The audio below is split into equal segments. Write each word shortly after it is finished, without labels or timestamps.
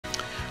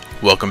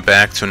Welcome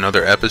back to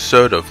another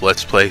episode of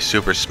Let's Play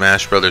Super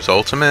Smash Bros.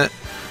 Ultimate.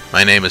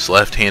 My name is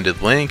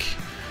Left-Handed Link.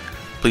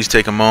 Please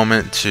take a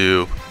moment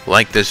to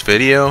like this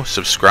video,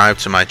 subscribe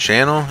to my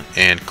channel,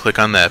 and click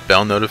on that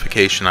bell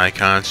notification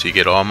icon so you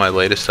get all my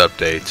latest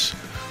updates.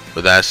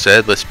 With that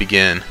said, let's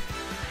begin.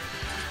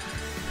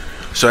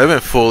 So I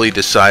haven't fully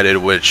decided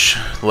which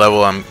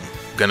level I'm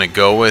gonna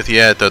go with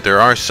yet, though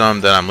there are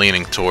some that I'm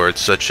leaning towards,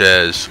 such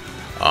as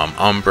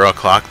Umbra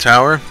Clock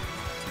Tower,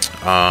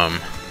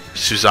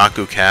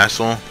 Suzaku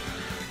Castle,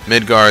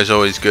 Midgar is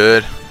always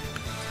good,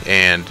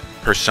 and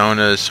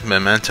Persona's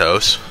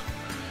Mementos.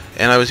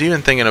 And I was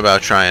even thinking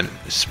about trying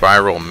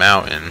Spiral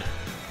Mountain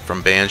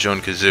from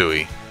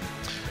Banjo-Kazooie.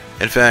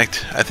 In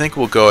fact, I think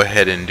we'll go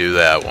ahead and do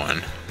that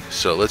one.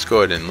 So let's go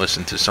ahead and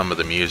listen to some of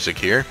the music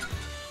here.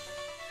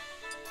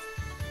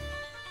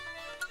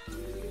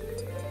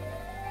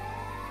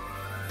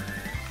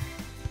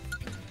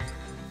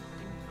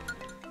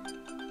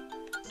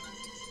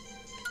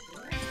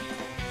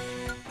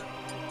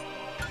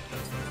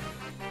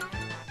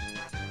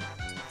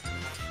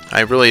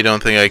 I really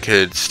don't think I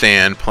could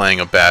stand playing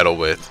a battle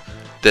with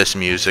this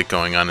music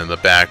going on in the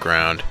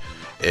background.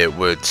 It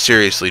would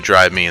seriously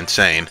drive me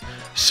insane.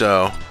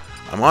 So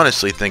I'm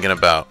honestly thinking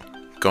about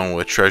going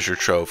with Treasure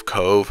Trove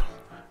Cove,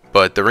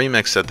 but the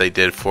remix that they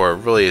did for it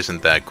really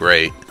isn't that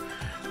great.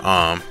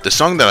 The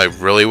song that I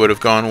really would have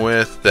gone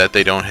with that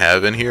they don't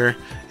have in here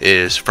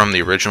is from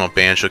the original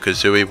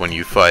Banjo-Kazooie when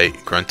you fight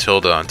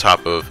Gruntilda on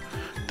top of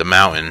the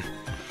mountain.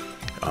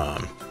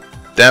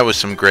 That was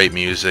some great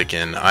music,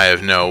 and I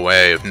have no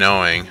way of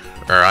knowing,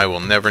 or I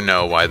will never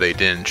know why they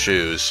didn't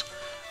choose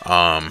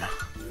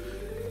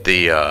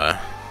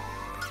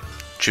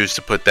choose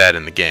to put that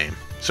in the game.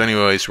 So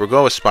anyways, we'll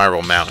go with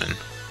Spiral Mountain,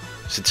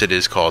 since it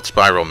is called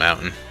Spiral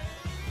Mountain.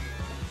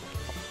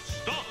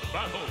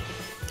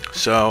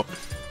 So,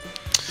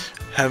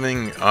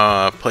 having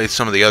played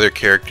some of the other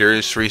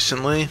characters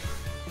recently,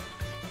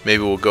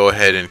 maybe we'll go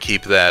ahead and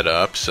keep that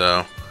up.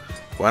 So,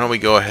 why don't we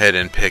go ahead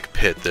and pick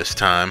Pit this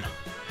time?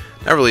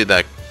 Not really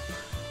that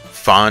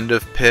fond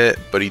of Pit,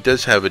 but he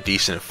does have a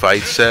decent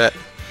fight set,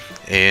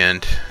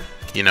 and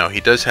you know, he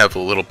does have a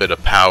little bit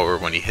of power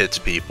when he hits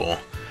people.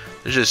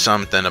 There's just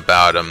something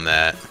about him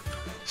that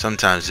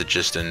sometimes it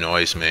just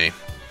annoys me.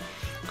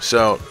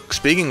 So,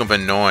 speaking of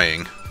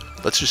annoying,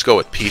 let's just go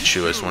with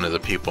Pichu as one of the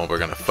people we're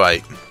gonna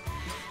fight.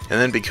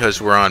 And then because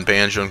we're on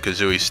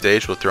Banjo-Kazooie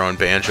stage, we'll throw in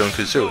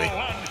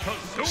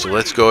Banjo-Kazooie. So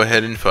let's go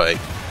ahead and fight.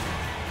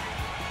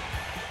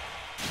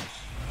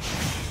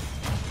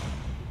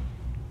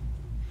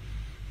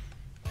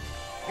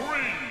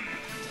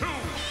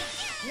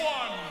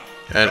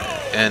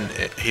 And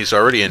he's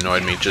already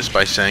annoyed me just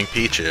by saying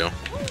Pichu.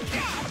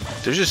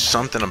 There's just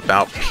something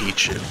about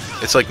Pichu.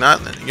 It's like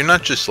you're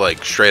not just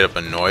like straight up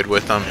annoyed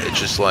with him. It's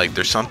just like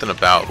there's something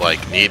about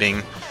like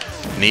needing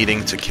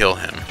to kill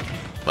him.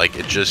 Like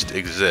it just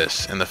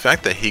exists. And the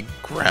fact that he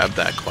grabbed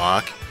that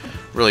clock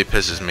really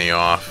pisses me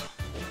off,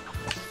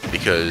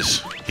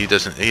 because he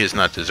is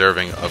not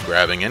deserving of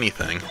grabbing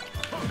anything.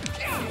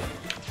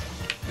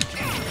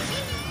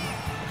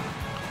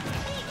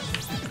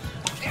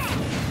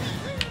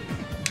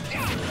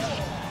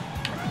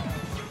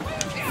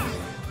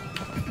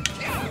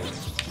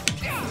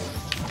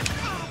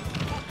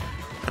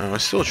 I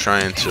was still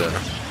trying to...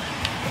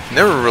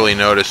 Never really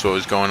noticed what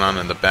was going on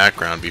in the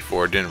background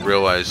before. Didn't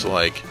realize,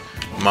 like,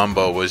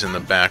 Mumbo was in the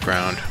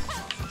background.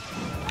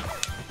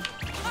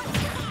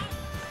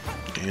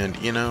 And,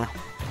 you know...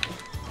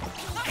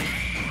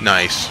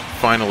 Nice.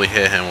 Finally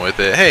hit him with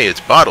it. Hey, it's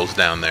Bottles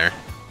down there.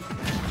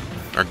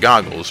 Or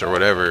Goggles, or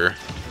whatever.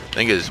 I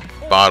think it's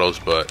Bottles,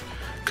 but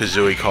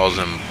Kazooie calls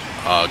him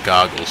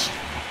Goggles.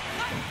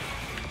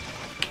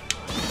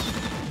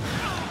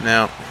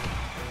 Now...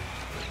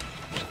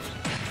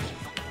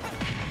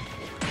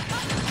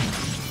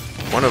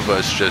 one of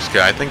us just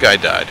got... I think I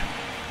died.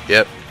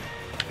 Yep.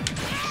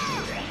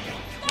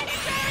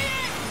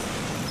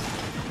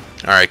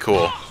 Alright,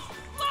 cool.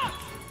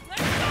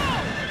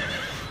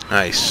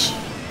 Nice.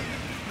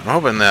 I'm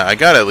hoping that I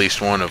got at least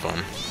one of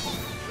them.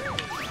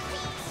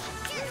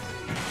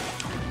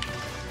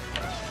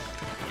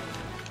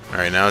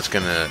 Alright, now it's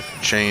gonna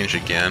change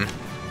again.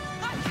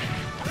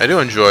 I do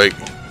enjoy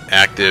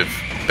active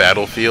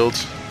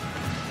battlefields.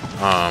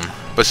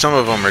 But some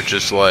of them are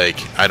just like,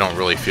 I don't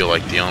really feel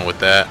like dealing with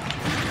that.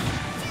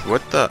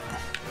 What the?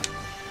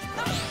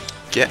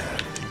 Get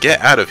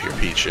out of here,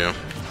 Pichu.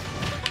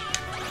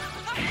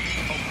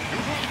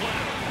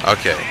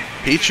 Okay,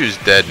 Pichu's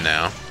dead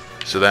now,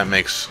 so that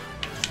makes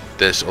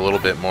this a little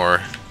bit more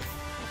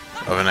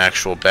of an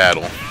actual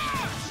battle.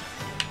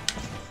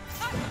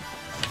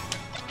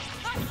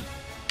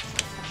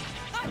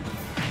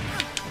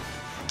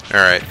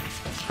 Alright,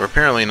 we're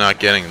apparently not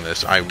getting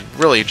this. I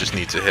really just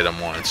need to hit him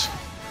once.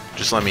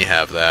 Just let me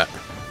have that.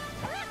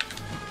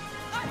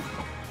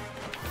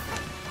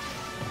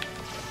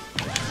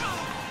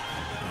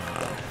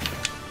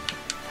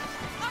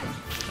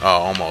 Oh,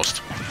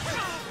 almost.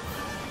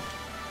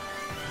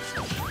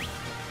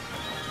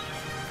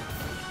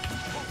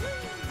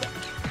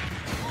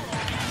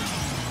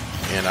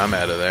 And I'm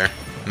out of there.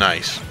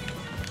 Nice.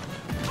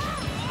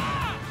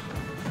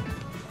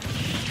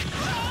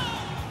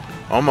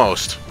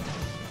 Almost.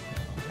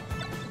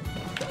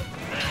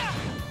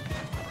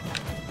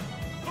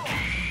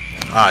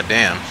 Ah,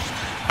 damn.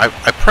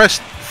 I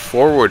pressed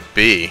forward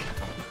B.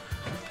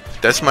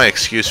 That's my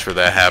excuse for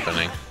that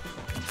happening.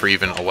 For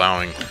even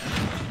allowing...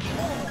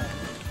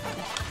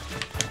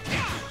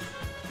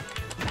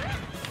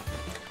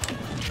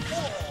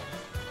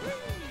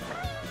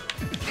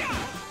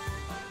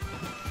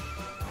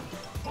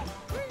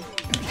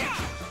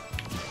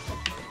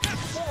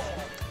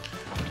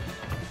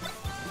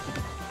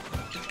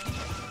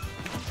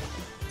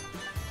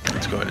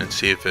 Let's go ahead and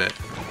see if it...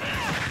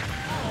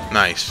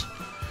 Nice.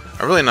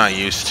 I'm really not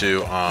used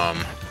to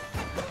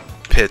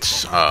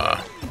Pit's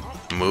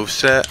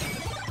moveset,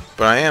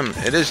 but I am.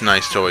 It is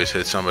nice to always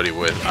hit somebody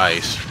with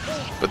ice,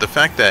 but the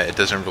fact that it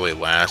doesn't really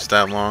last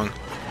that long,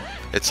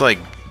 it's like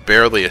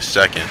barely a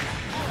second.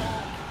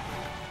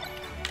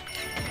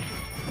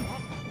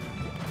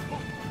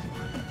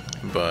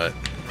 But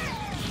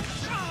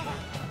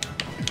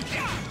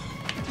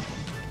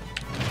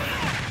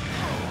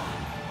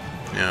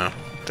yeah,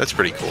 that's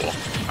pretty cool,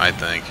 I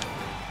think.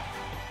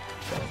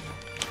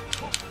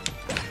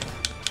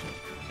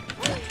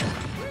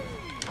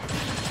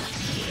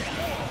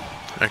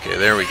 Okay,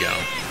 there we go.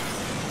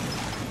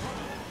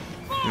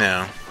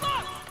 Now.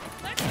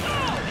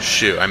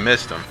 Shoot, I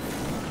missed him.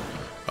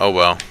 Oh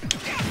well.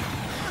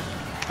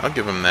 I'll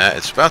give him that.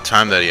 It's about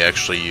time that he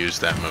actually used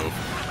that move.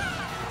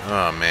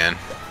 Oh, man.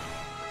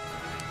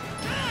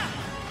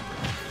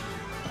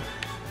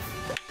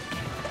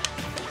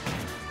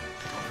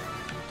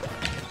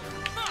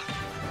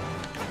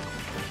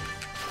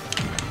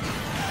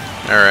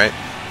 Alright.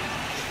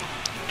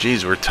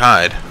 Jeez, we're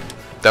tied.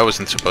 That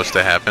wasn't supposed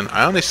to happen.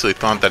 I honestly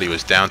thought that he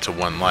was down to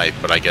 1 life,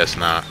 but I guess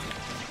not.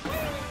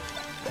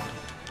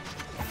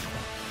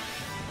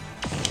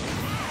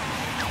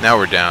 Now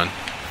we're down.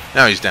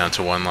 Now he's down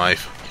to 1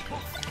 life.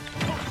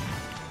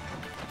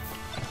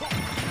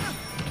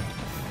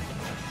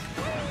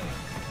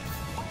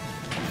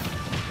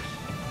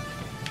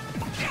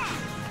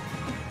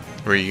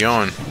 Where are you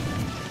going?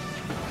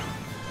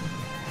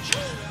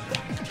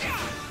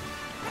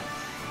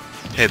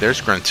 Hey, there's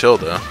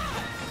Gruntilda.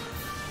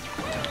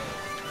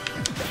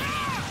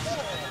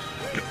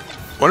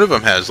 One of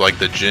them has like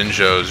the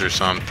Jinjos or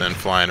something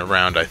flying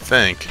around, I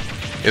think.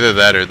 Either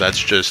that or that's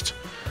just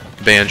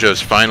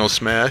Banjo's final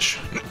smash.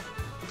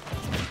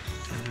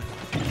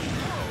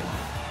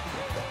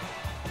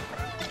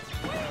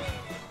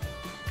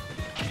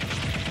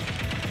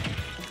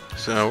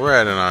 So we're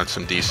adding on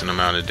some decent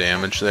amount of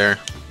damage there.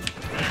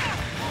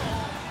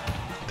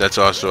 That's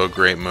also a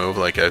great move,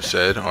 like I've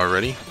said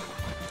already.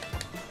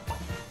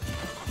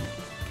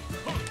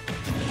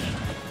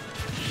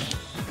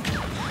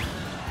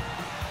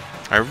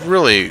 I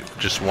really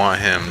just want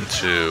him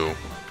to...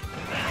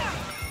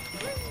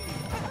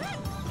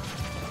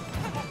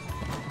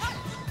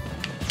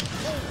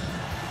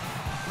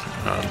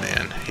 Oh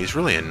man, he's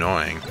really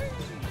annoying.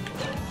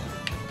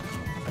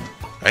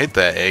 I hate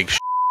that egg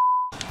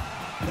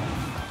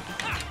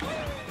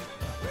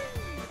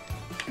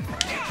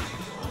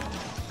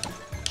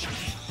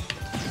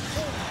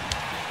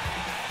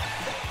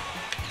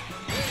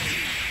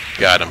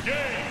Got him.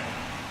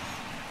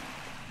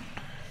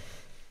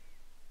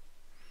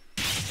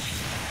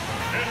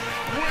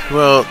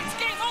 Well,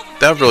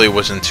 that really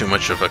wasn't too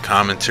much of a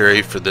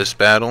commentary for this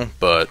battle,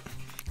 but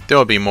there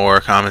will be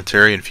more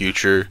commentary in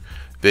future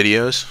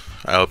videos.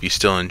 I hope you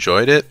still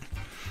enjoyed it.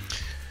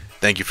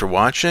 Thank you for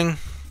watching.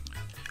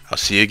 I'll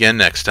see you again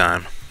next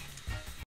time.